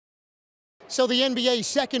So the NBA's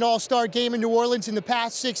second All-Star game in New Orleans in the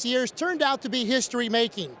past 6 years turned out to be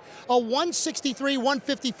history-making. A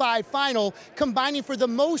 163-155 final, combining for the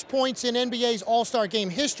most points in NBA's All-Star game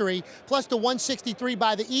history, plus the 163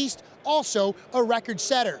 by the East, also a record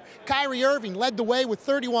setter. Kyrie Irving led the way with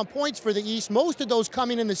 31 points for the East, most of those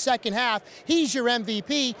coming in the second half. He's your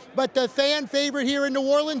MVP, but the fan favorite here in New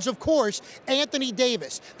Orleans, of course, Anthony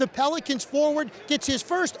Davis. The Pelicans forward gets his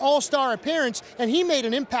first All-Star appearance, and he made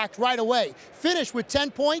an impact right away. Finished with 10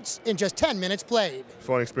 points in just 10 minutes played.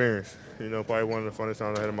 Fun experience. Probably one of the funnest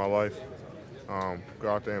times I had in my life. Go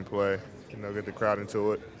out there and play, get the crowd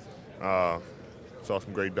into it. Saw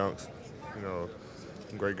some great dunks,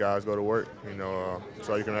 some great guys go to work, that's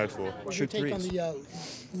all you can ask for. What's your take on the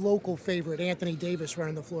local favorite, Anthony Davis,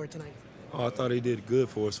 running the floor tonight? Oh, I thought he did good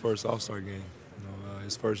for his first All-Star game.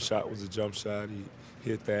 His first shot was a jump shot. He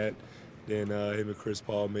hit that. Then him and Chris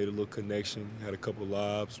Paul made a little connection, had a couple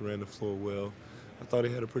lobs, ran the floor well. I thought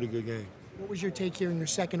he had a pretty good game. What was your take here in your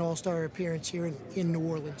second All-Star appearance here in New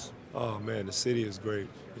Orleans? Oh, man, the city is great.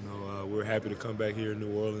 We're happy to come back here in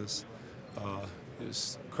New Orleans.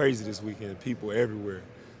 It's crazy this weekend, people everywhere,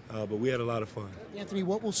 but we had a lot of fun. Anthony,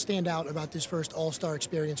 what will stand out about this first All-Star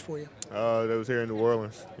experience for you? That was here in New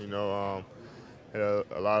Orleans. Had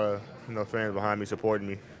a lot of fans behind me supporting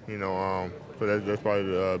me. So that's probably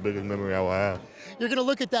the biggest memory I will have. You're going to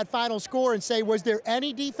look at that final score and say, was there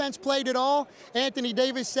any defense played at all? Anthony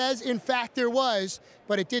Davis says, in fact, there was,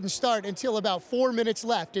 but it didn't start until about 4 minutes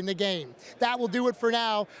left in the game. That will do it for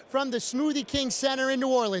now. From the Smoothie King Center in New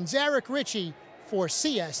Orleans, Eric Ritchie for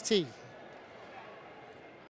CST.